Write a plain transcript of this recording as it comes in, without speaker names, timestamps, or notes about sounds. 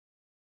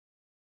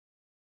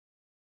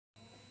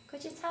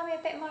Could you tell me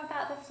a bit more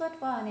about the flood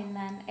warning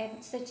then?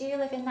 So do you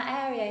live in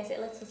that area? Is it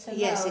Littleton Road?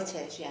 Yes, it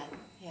is, yeah,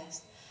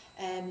 yes.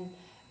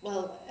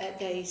 Well,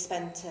 they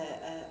spent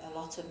a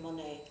lot of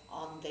money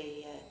on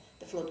the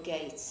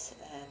floodgates,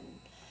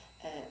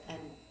 and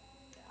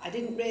I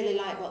didn't really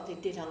like what they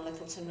did on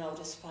Littleton Road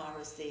as far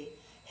as the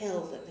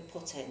hill that they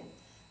put in,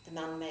 the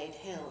man-made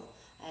hill.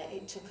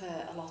 It took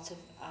a lot of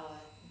our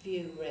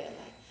view, really,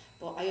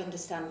 but I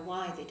understand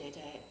why they did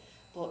it.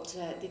 But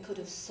they could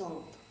have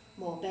sunk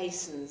more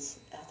basins,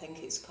 I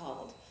think it's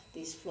called,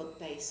 these flood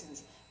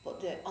basins.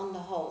 But on the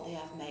whole, they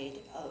have made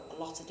a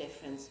lot of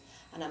difference.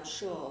 And I'm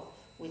sure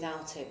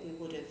without it, we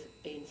would have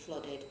been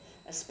flooded,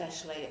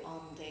 especially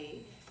on the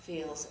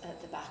fields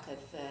at the back of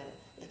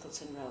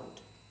Littleton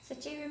Road. So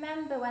do you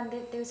remember when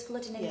there was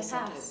flooding in the past?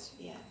 Yes,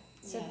 I do, yeah.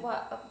 So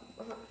yeah.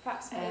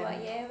 Approximately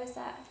what year was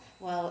that?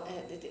 Well,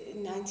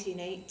 in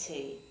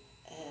 1980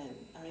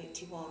 or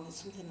 81,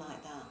 something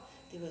like that,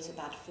 there was a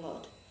bad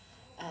flood.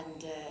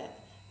 And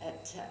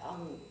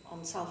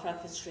on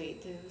Salford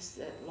Street there was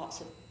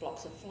lots of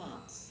blocks of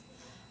flats,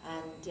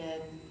 and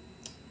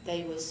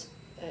it was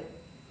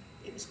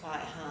quite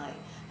high.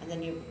 And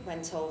then you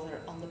went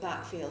over on the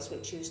backfields,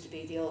 which used to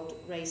be the old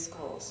race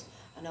course,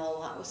 and all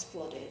that was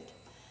flooded.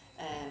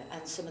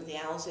 And some of the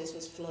houses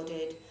was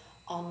flooded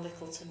on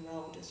Littleton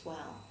Road as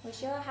well.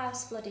 Was your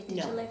house flooded? Did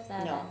you live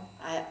there no.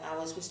 then?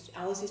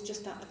 Ours is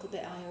just that little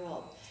bit higher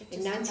up. So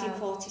in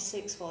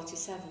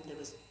 1946-47 there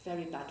was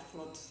very bad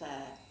floods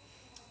there.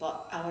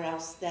 But our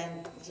house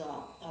then was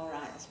all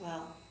right as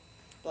well.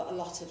 But a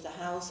lot of the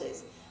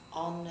houses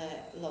on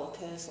Lower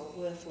Kersal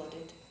were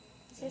flooded.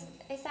 So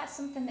is that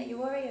something that you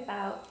worry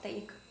about, that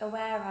you're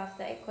aware of,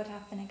 that it could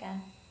happen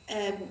again?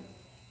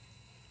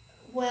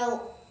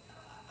 Well,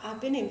 I've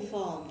been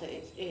informed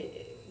that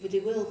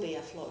there will be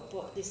a flood,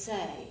 but they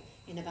say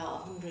in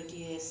about 100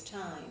 years'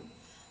 time.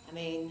 I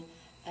mean,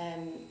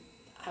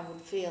 I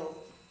would feel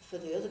for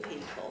the other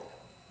people,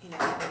 you know,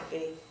 I would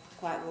be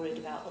quite worried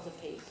about other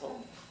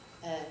people.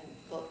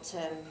 But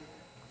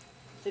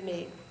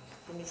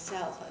for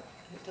myself,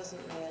 it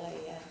doesn't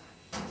really.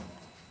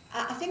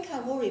 I think I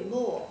worry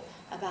more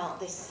about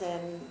this,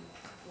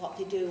 what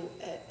they do,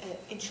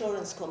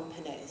 insurance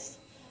companies,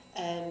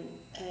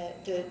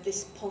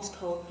 this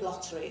postcode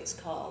lottery it's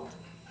called,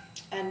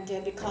 and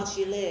because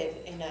you live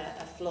in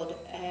a flood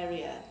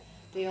area,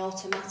 they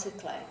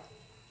automatically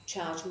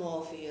charge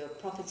more for your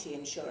property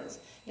insurance.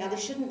 Now they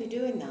shouldn't be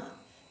doing that,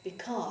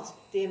 because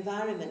the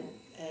environment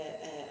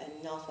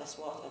and North West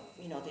Water,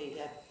 you know,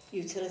 the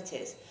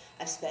utilities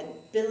have spent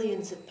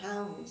billions of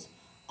pounds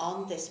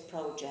on this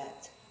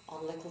project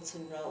on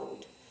Littleton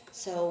Road.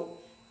 So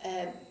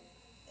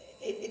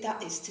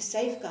that is to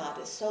safeguard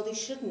us. So they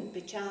shouldn't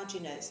be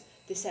charging us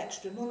this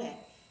extra money,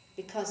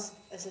 because,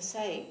 as I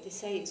say, they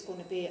say it's going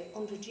to be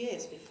 100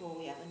 years before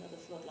we have another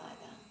flood like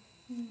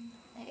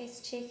that. It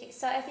is cheeky.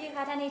 So have you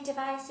had any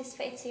devices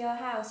fitted to your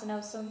house? I know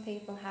some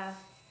people have.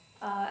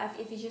 Or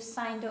have you just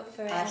signed up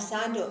for it? I've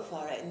signed up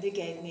for it, and they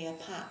gave me a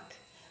pack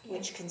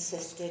which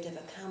consisted of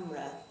a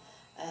camera,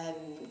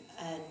 and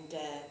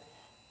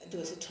there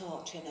was a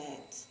torch in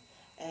it.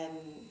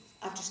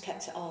 I've just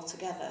kept it all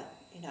together,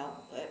 you know,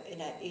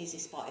 in an easy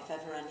spot if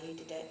ever I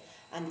needed it,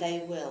 and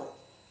they will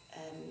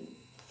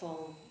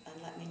phone and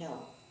let me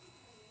know,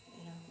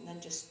 you know, and then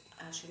just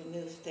I should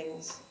move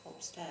things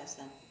upstairs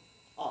then,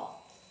 or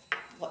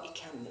what you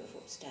can move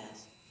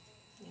upstairs,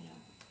 you know.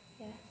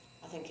 Yeah.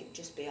 I think it'd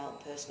just be all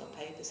personal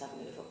papers I'd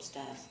move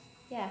upstairs.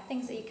 Yeah,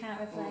 things that you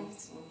can't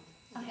replace.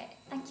 Okay,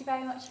 thank you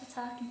very much for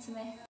talking to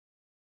me.